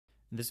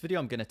In this video,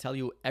 I'm going to tell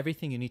you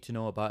everything you need to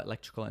know about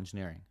electrical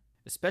engineering,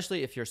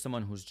 especially if you're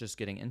someone who's just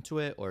getting into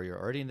it or you're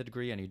already in the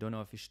degree and you don't know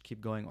if you should keep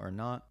going or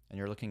not, and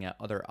you're looking at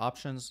other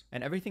options.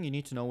 And everything you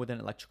need to know within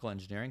electrical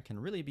engineering can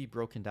really be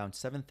broken down to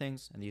 7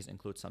 things, and these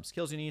include some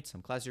skills you need,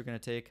 some classes you're going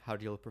to take, how to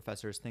deal with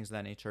professors, things of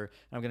that nature,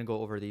 and I'm going to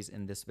go over these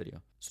in this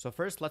video. So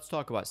first, let's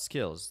talk about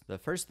skills. The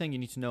first thing you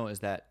need to know is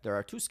that there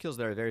are 2 skills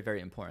that are very, very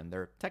important.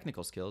 They're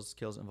technical skills,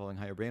 skills involving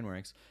how your brain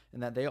works,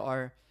 and that they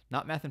are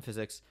not math and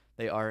physics,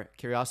 they are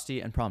curiosity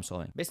and problem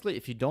solving. Basically,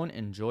 if you don't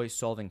enjoy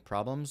solving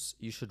problems,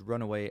 you should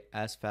run away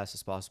as fast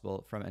as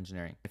possible from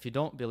engineering. If you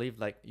don't believe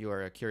like you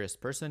are a curious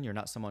person, you're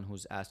not someone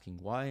who's asking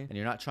why, and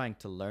you're not trying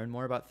to learn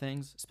more about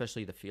things,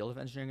 especially the field of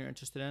engineering you're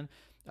interested in,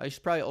 you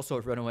should probably also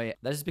run away.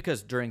 That is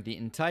because during the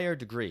entire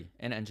degree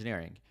in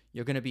engineering,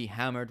 you're going to be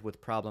hammered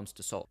with problems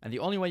to solve. And the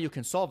only way you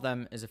can solve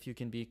them is if you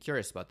can be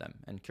curious about them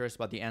and curious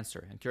about the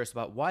answer and curious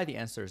about why the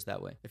answer is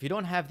that way. If you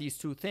don't have these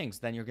 2 things,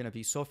 then you're going to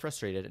be so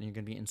frustrated and you're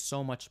going to be in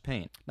so much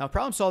pain. Now,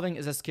 problem solving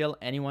is a skill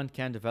anyone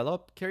can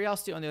develop.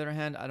 Curiosity, on the other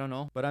hand, I don't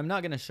know, but I'm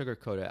not going to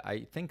sugarcoat it.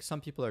 I think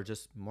some people are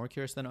just more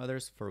curious than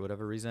others for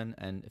whatever reason.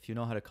 And if you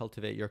know how to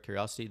cultivate your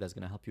curiosity, that's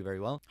going to help you very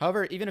well.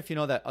 However, even if you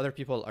know that other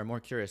people are more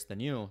curious than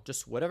you,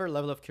 just whatever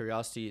level of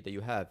curiosity that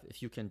you have,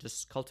 if you can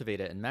just cultivate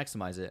it and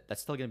maximize it,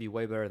 that's still going to be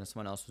way better than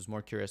someone else who's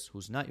more curious,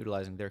 who's not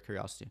utilizing their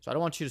curiosity. So I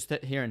don't want you to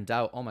sit here and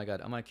doubt, oh my God,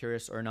 am I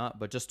curious or not?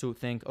 But just to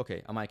think,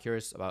 okay, am I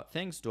curious about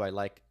things? Do I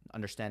like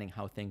understanding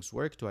how things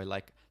work? Do I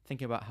like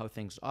thinking about how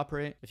things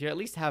operate? If you at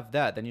least have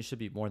that, then you should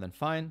be more than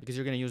fine, because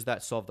you're going to use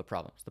that to solve the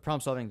problems. The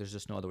problem solving, there's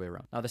just no other way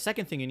around. Now, the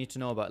second thing you need to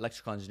know about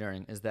electrical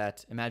engineering is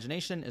that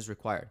imagination is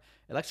required.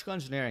 Electrical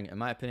engineering, in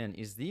my opinion,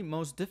 is the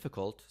most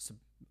difficult,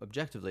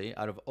 objectively,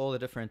 out of all the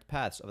different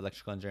paths of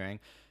electrical engineering,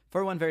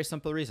 for one very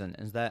simple reason,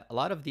 is that a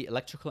lot of the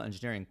electrical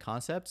engineering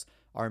concepts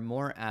are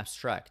more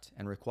abstract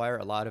and require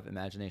a lot of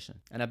imagination.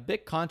 And a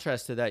big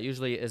contrast to that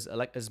usually is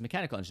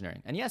mechanical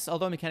engineering. And yes,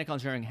 although mechanical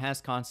engineering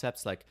has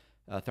concepts like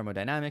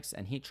thermodynamics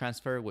and heat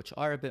transfer, which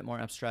are a bit more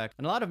abstract.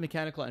 And a lot of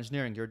mechanical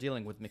engineering, you're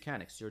dealing with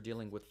mechanics. You're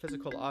dealing with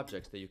physical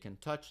objects that you can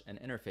touch and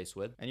interface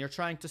with. And you're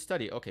trying to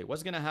study, okay,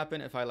 what's going to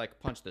happen if I like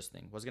punch this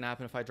thing? What's going to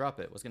happen if I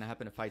drop it? What's going to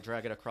happen if I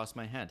drag it across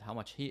my hand? How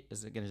much heat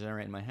is it going to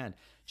generate in my hand?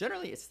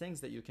 Generally, it's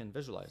things that you can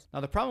visualize.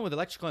 Now, the problem with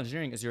electrical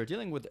engineering is you're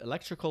dealing with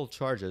electrical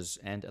charges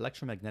and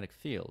electromagnetic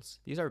fields.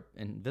 These are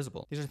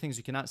invisible. These are things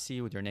you cannot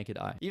see with your naked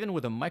eye. Even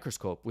with a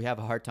microscope, we have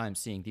a hard time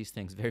seeing these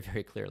things very,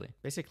 very clearly.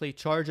 Basically,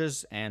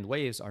 charges and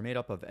waves are made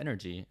up of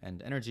energy,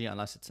 and energy,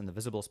 unless it's in the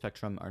visible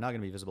spectrum, are not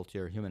going to be visible to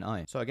your human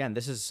eye. So again,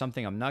 this is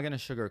something I'm not going to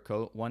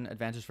sugarcoat. One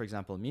advantage, for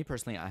example, me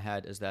personally, I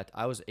had is that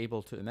I was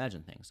able to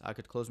imagine things. I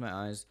could close my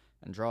eyes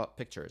and draw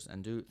pictures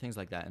and do things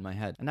like that in my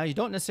head. And now you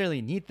don't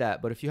necessarily need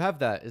that, but if you have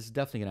that, it's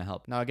definitely going to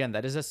help. Now again,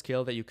 that is a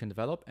skill that you can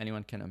develop.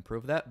 Anyone can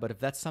improve that. But if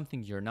that's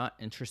something you're not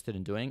interested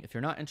in doing, if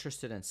you're not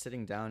interested in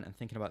sitting down and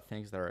thinking about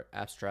things that are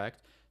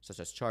abstract, such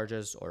as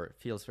charges or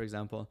fields, for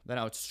example, then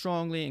I would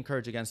strongly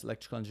encourage against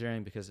electrical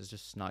engineering, because it's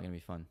just not going to be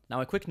fun. Now,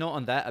 a quick note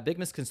on that. A big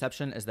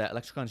misconception is that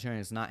electrical engineering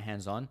is not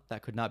hands-on.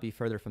 That could not be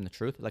further from the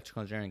truth.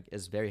 Electrical engineering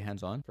is very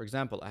hands-on. For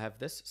example, I have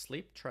this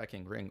sleep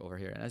tracking ring over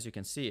here, and as you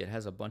can see, it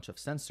has a bunch of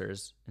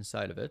sensors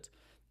inside of it.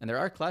 And there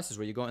are classes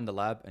where you go in the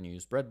lab and you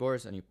use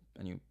breadboards and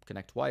you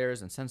connect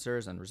wires and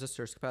sensors and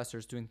resistors,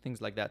 capacitors, doing things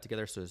like that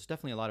together. So there's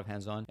definitely a lot of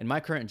hands-on. In my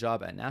current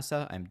job at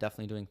NASA, I'm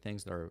definitely doing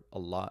things that are a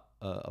lot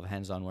of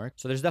hands-on work.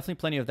 So there's definitely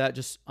plenty of that.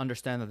 Just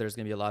understand that there's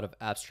going to be a lot of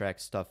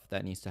abstract stuff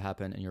that needs to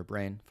happen in your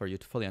brain for you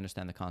to fully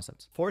understand the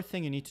concepts. Fourth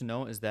thing you need to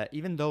know is that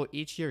even though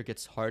each year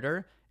gets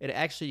harder, it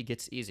actually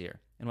gets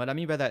easier. And what I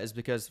mean by that is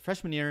because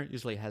freshman year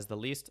usually has the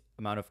least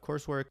amount of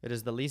coursework. It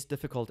is the least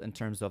difficult in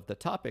terms of the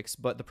topics,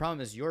 but the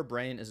problem is your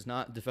brain is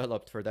not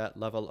developed for that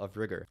level of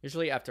rigor.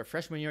 Usually after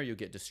freshman year, you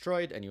get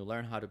destroyed and you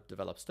learn how to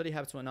develop study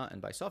habits and whatnot.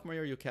 And by sophomore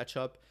year, you catch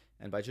up.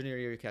 And by junior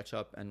year, you catch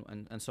up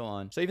and so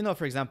on. So even though,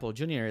 for example,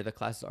 junior year, the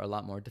classes are a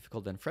lot more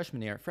difficult than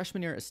freshman year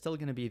is still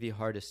going to be the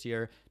hardest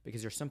year,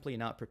 because you're simply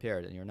not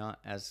prepared and you're not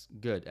as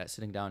good at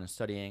sitting down and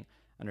studying,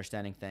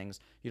 understanding things.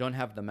 You don't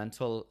have the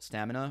mental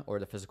stamina or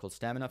the physical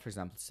stamina, for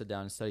example, to sit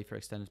down and study for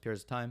extended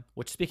periods of time.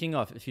 Which, speaking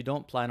of, if you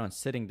don't plan on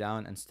sitting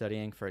down and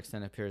studying for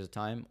extended periods of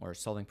time or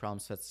solving problem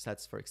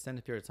sets for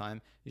extended period of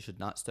time, you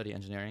should not study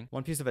engineering.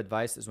 One piece of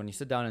advice is when you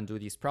sit down and do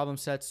these problem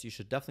sets, you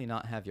should definitely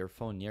not have your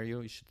phone near you.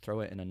 You should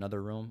throw it in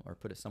another room or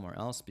put it somewhere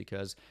else,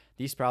 because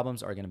these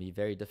problems are going to be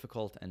very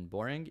difficult and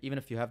boring. Even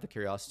if you have the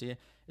curiosity,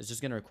 it's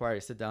just going to require you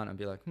to sit down and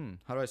be like,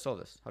 how do I solve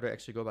this? How do I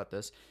actually go about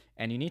this?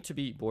 And you need to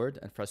be bored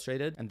and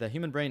frustrated. And the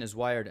human brain is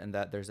wired in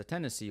that there's a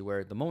tendency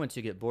where the moment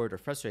you get bored or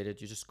frustrated,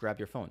 you just grab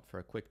your phone for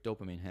a quick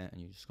dopamine hit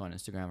and you just go on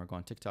Instagram or go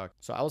on TikTok.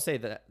 So I will say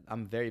that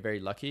I'm very,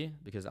 very lucky,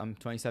 because I'm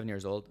 27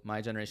 years old.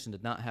 My generation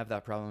did not have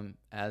that problem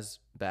as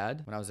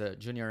bad. When I was a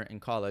junior in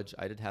college,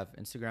 I did have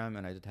Instagram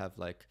and I did have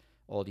like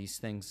all these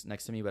things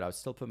next to me, but I would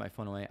still put my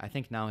phone away. I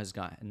think now has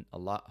gotten a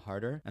lot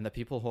harder, and the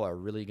people who are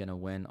really going to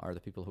win are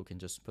the people who can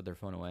just put their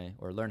phone away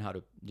or learn how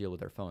to deal with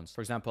their phones.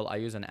 For example, I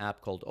use an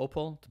app called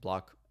Opal to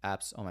block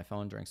apps on my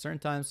phone during certain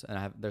times.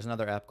 And there's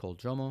another app called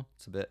Jomo.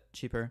 It's a bit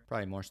cheaper,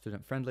 probably more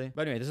student friendly.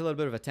 But anyway, this is a little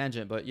bit of a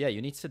tangent, but yeah,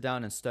 you need to sit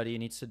down and study. You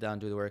need to sit down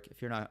and do the work.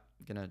 If you're not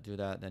gonna do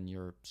that, then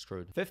you're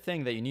screwed. Fifth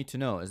thing that you need to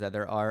know is that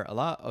there are a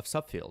lot of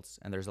subfields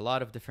and there's a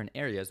lot of different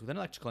areas within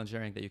electrical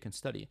engineering that you can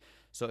study.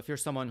 So if you're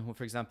someone who,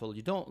 for example,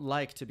 you don't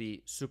like to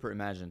be super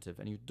imaginative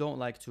and you don't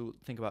like to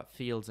think about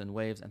fields and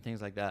waves and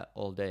things like that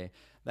all day,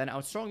 then I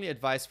would strongly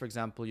advise, for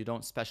example, you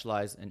don't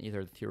specialize in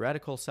either the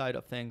theoretical side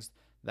of things,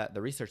 that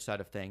the research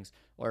side of things,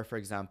 or for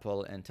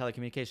example, in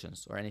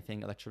telecommunications or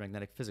anything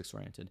electromagnetic physics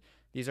oriented.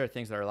 These are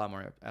things that are a lot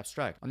more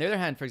abstract. On the other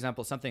hand, for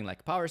example, something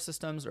like power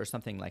systems or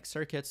something like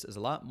circuits is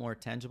a lot more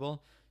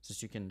tangible,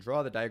 since you can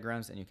draw the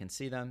diagrams and you can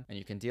see them and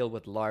you can deal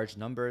with large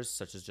numbers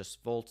such as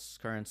just volts,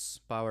 currents,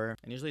 power.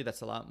 And usually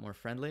that's a lot more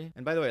friendly.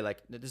 And by the way, like,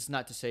 this is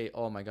not to say,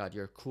 oh my God,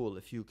 you're cool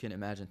if you can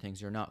imagine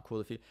things. You're not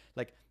cool if you,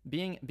 like,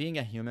 being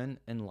a human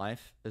in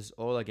life is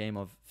all a game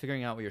of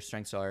figuring out what your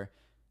strengths are,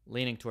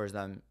 leaning towards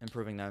them,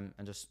 improving them,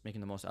 and just making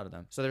the most out of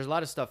them. So there's a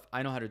lot of stuff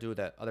I know how to do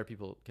that other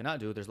people cannot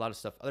do. There's a lot of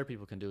stuff other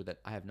people can do that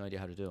I have no idea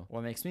how to do.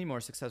 What makes me more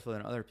successful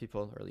than other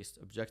people, or at least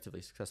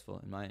objectively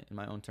successful in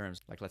my own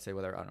terms, like let's say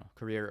whether, I don't know,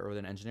 career or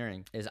within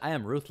engineering, is I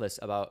am ruthless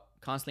about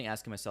constantly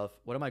asking myself,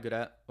 what am I good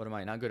at? What am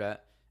I not good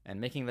at? And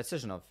making the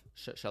decision of,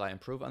 shall I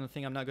improve on the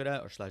thing I'm not good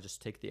at, or shall I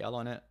just take the L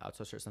on it,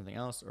 outsource it to something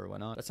else, or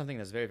whatnot? That's something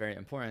that's very, very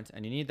important,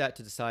 and you need that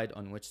to decide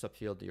on which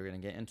subfield you're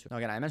going to get into. Now,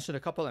 again, I mentioned a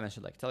couple. I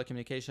mentioned like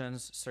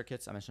telecommunications,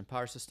 circuits. I mentioned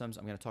power systems.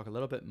 I'm going to talk a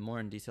little bit more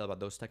in detail about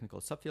those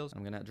technical subfields.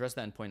 I'm going to address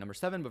that in point number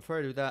 7. Before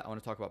I do that, I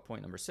want to talk about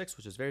point number 6,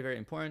 which is very, very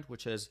important,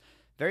 which is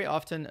very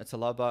often it's a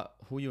lot about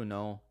who you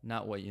know,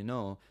 not what you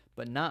know,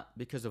 but not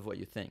because of what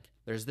you think.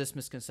 There's this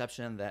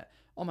misconception that,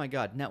 oh my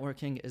God,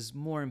 networking is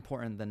more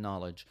important than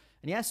knowledge.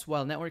 And yes,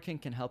 while networking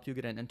can help you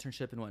get an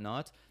internship and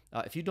whatnot,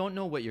 if you don't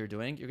know what you're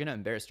doing, you're going to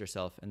embarrass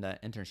yourself in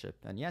that internship.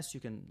 And yes, you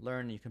can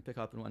learn, you can pick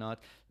up and whatnot.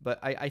 But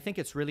I think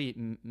it's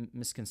really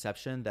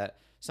misconception that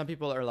some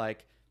people are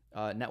like,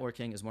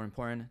 networking is more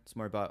important. It's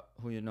more about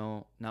who you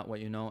know, not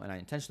what you know. And I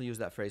intentionally use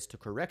that phrase to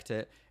correct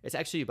it. It's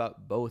actually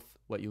about both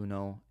what you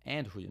know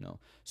and who you know.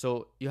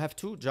 So you have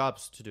 2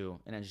 jobs to do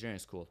in engineering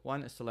school.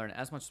 One is to learn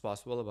as much as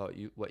possible about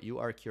what you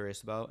are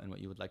curious about and what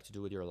you would like to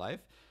do with your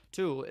life.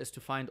 2 is to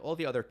find all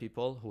the other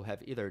people who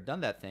have either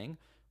done that thing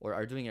or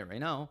are doing it right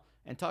now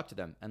and talk to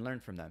them and learn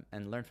from them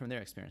and learn from their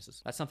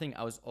experiences. That's something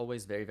I was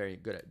always very, very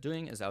good at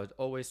doing, is I would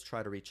always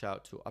try to reach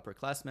out to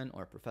upperclassmen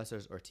or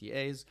professors or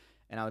TAs,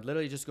 and I would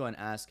literally just go and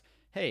ask,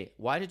 hey,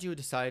 why did you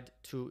decide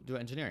to do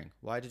engineering?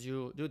 Why did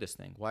you do this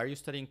thing? Why are you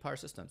studying power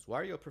systems? Why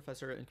are you a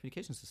professor in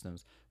communication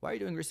systems? Why are you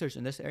doing research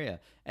in this area?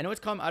 And it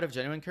would come out of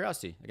genuine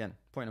curiosity. Again,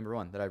 point number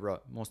 1 that I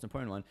wrote, most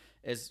important one,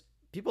 is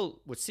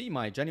people would see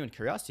my genuine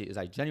curiosity is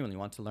I genuinely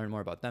want to learn more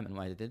about them and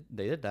why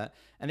they did that.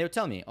 And they would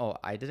tell me, oh,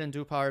 I didn't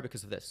do power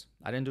because of this.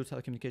 I didn't do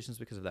telecommunications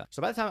because of that.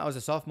 So by the time I was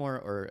a sophomore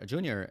or a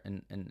junior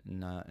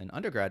in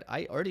undergrad,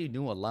 I already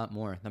knew a lot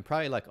more than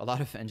probably like a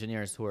lot of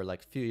engineers who are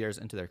like a few years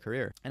into their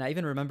career. And I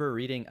even remember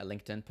reading a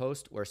LinkedIn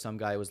post where some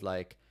guy was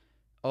like,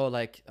 oh,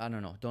 like, I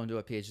don't know, don't do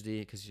a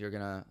PhD because you're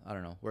gonna, I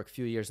don't know, work a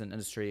few years in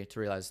industry to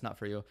realize it's not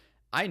for you.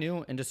 I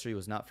knew industry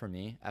was not for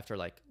me after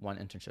like one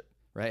internship.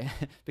 Right?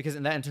 Because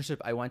in that internship,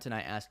 I went and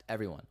I asked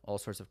everyone all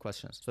sorts of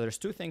questions. So there's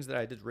 2 things that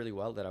I did really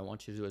well that I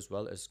want you to do as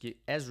well, is get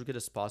as good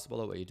as possible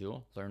at what you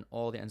do, learn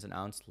all the ins and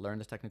outs, learn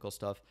the technical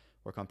stuff,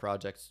 work on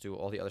projects, do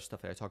all the other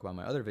stuff that I talk about in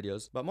my other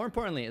videos. But more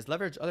importantly is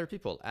leverage other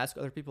people, ask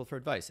other people for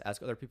advice,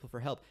 ask other people for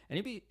help. And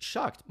you'd be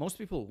shocked. Most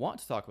people want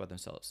to talk about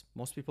themselves.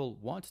 Most people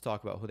want to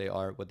talk about who they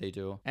are, what they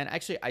do. And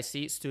actually, I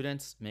see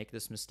students make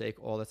this mistake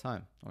all the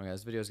time. Oh my God,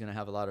 this video is going to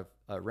have a lot of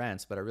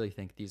rants, but I really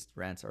think these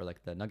rants are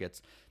like the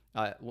nuggets.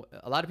 A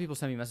lot of people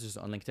send me messages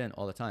on LinkedIn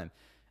all the time.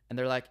 And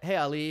they're like, hey,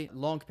 Ali,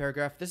 long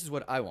paragraph. This is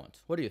what I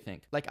want. What do you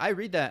think? Like, I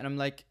read that and I'm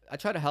like, I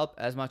try to help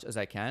as much as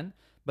I can.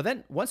 But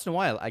then once in a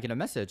while, I get a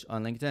message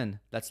on LinkedIn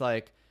that's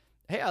like,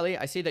 hey, Ali,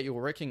 I see that you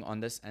were working on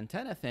this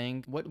antenna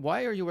thing.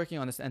 Why are you working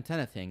on this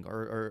antenna thing?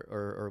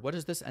 Or what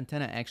is this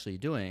antenna actually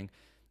doing?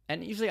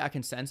 And usually I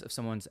can sense if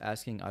someone's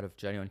asking out of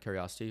genuine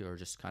curiosity or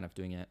just kind of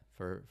doing it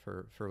for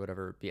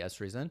whatever BS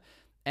reason.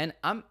 And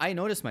I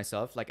notice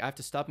myself, like I have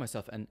to stop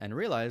myself and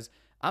realize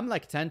I'm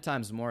like 10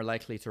 times more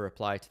likely to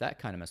reply to that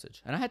kind of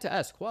message. And I had to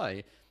ask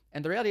why.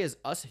 And the reality is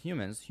us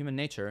humans, human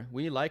nature,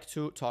 we like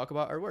to talk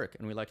about our work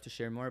and we like to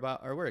share more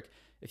about our work.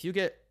 If you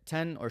get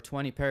 10 or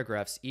 20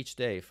 paragraphs each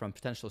day from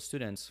potential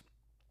students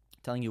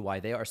telling you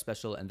why they are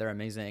special and they're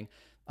amazing,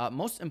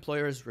 most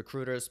employers,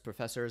 recruiters,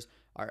 professors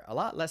are a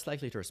lot less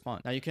likely to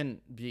respond. Now, you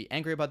can be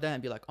angry about that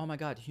and be like, oh my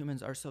God,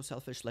 humans are so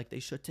selfish. Like, they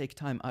should take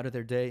time out of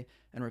their day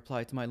and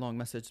reply to my long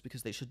message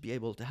because they should be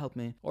able to help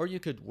me. Or you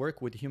could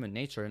work with human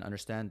nature and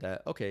understand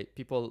that, okay,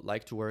 people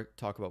like to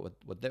talk about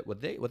what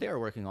they are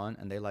working on,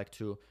 and they like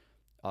to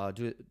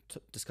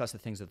discuss the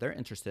things that they're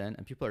interested in,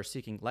 and people are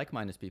seeking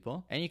like-minded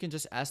people, and you can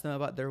just ask them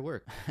about their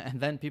work and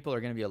then people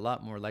are going to be a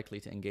lot more likely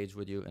to engage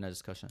with you in a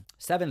discussion.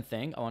 7th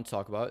thing I want to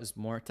talk about is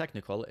more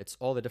technical. It's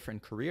all the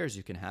different careers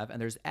you can have,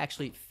 and there's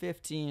actually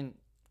 15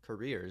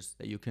 careers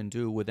that you can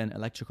do within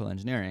electrical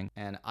engineering,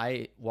 and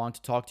I want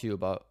to talk to you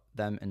about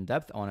them in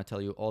depth. I want to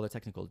tell you all the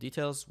technical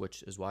details,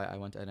 which is why I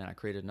went ahead and I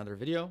created another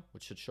video,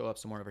 which should show up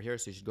somewhere over here.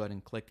 So you should go ahead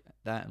and click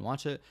that and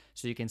watch it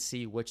so you can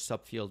see which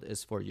subfield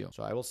is for you.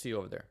 So I will see you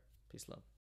over there. Peace, love.